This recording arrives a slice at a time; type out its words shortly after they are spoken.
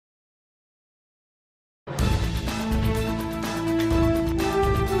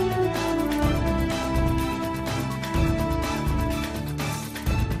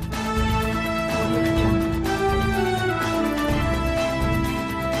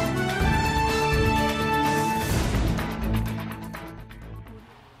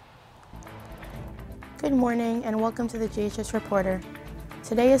Good morning and welcome to the GHS Reporter.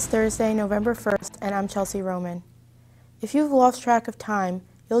 Today is Thursday, November 1st, and I'm Chelsea Roman. If you've lost track of time,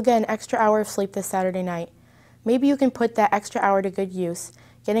 you'll get an extra hour of sleep this Saturday night. Maybe you can put that extra hour to good use,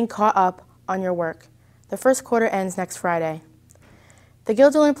 getting caught up on your work. The first quarter ends next Friday. The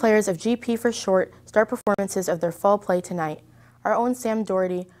Guilderland players of GP for short start performances of their fall play tonight. Our own Sam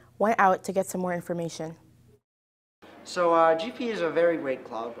Doherty went out to get some more information. So GP is a very great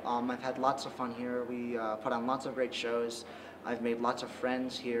club. I've had lots of fun here. We put on lots of great shows. I've made lots of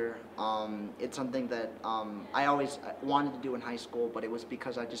friends here. It's something that I always wanted to do in high school, but it was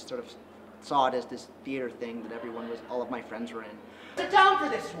because I just sort of saw it as this theater thing that all of my friends were in. Sit down for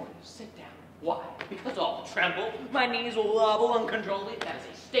this one. Sit down. Why? Because I'll tremble. My knees will wobble uncontrollably. That is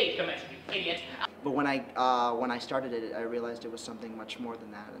a stage commission, you idiot. But when I started it, I realized it was something much more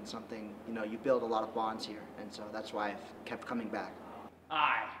than that, and something, you build a lot of bonds here, and so that's why I've kept coming back.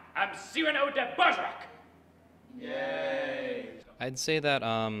 I'm Cyrano de Bergerac. Yay! I'd say that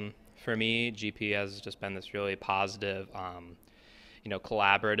for me, GP has just been this really positive,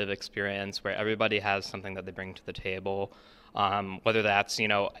 collaborative experience where everybody has something that they bring to the table, whether that's,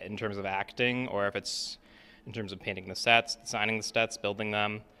 in terms of acting or if it's in terms of painting the sets, designing the sets, building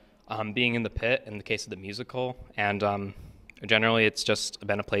them. Being in the pit in the case of the musical, and generally it's just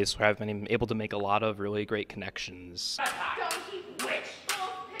been a place where I've been able to make a lot of really great connections.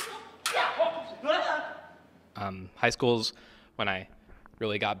 High school's when I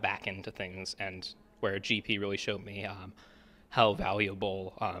really got back into things and where GP really showed me how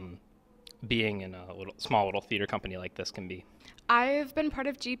valuable being in a small little theater company like this can be. I've been part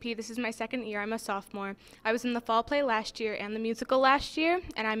of GP. This is my second year. I'm a sophomore. I was in the fall play last year and the musical last year,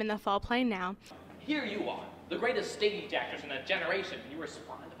 and I'm in the fall play now. Here you are, the greatest stage actors in a generation, and you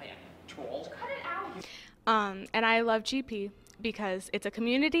respond by trolls. Cut it out. And I love GP because it's a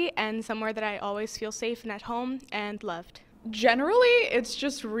community and somewhere that I always feel safe and at home and loved. Generally, it's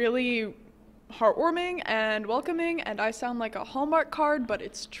just really heartwarming and welcoming, and I sound like a Hallmark card, but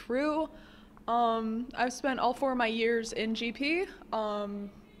it's true. I've spent all 4 of my years in GP.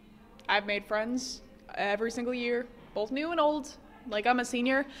 I've made friends every single year, both new and old. Like, I'm a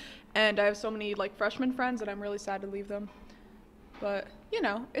senior, and I have so many, freshman friends that I'm really sad to leave them. But,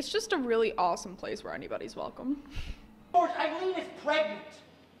 it's just a really awesome place where anybody's welcome. Eileen is pregnant.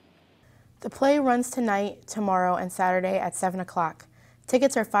 The play runs tonight, tomorrow, and Saturday at 7 o'clock.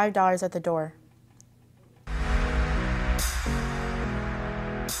 Tickets are $5 at the door.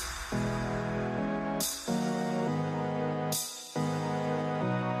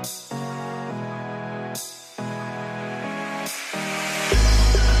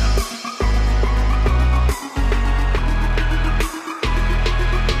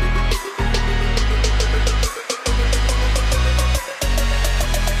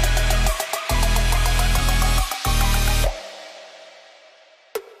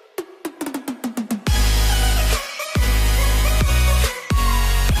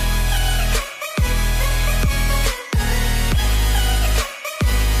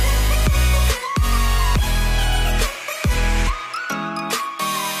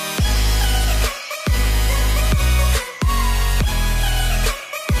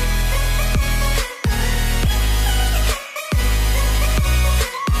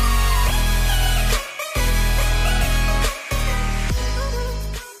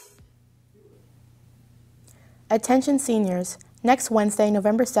 Attention seniors, next Wednesday,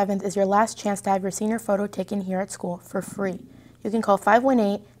 November 7th is your last chance to have your senior photo taken here at school for free. You can call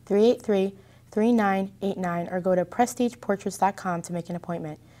 518-383-3989 or go to prestigeportraits.com to make an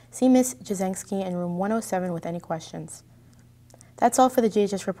appointment. See Ms. Jazenski in room 107 with any questions. That's all for the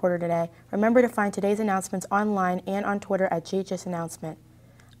GHS Reporter today. Remember to find today's announcements online and on Twitter at GHS Announcement.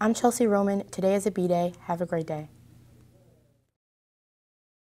 I'm Chelsea Roman. Today is a B-Day. Have a great day.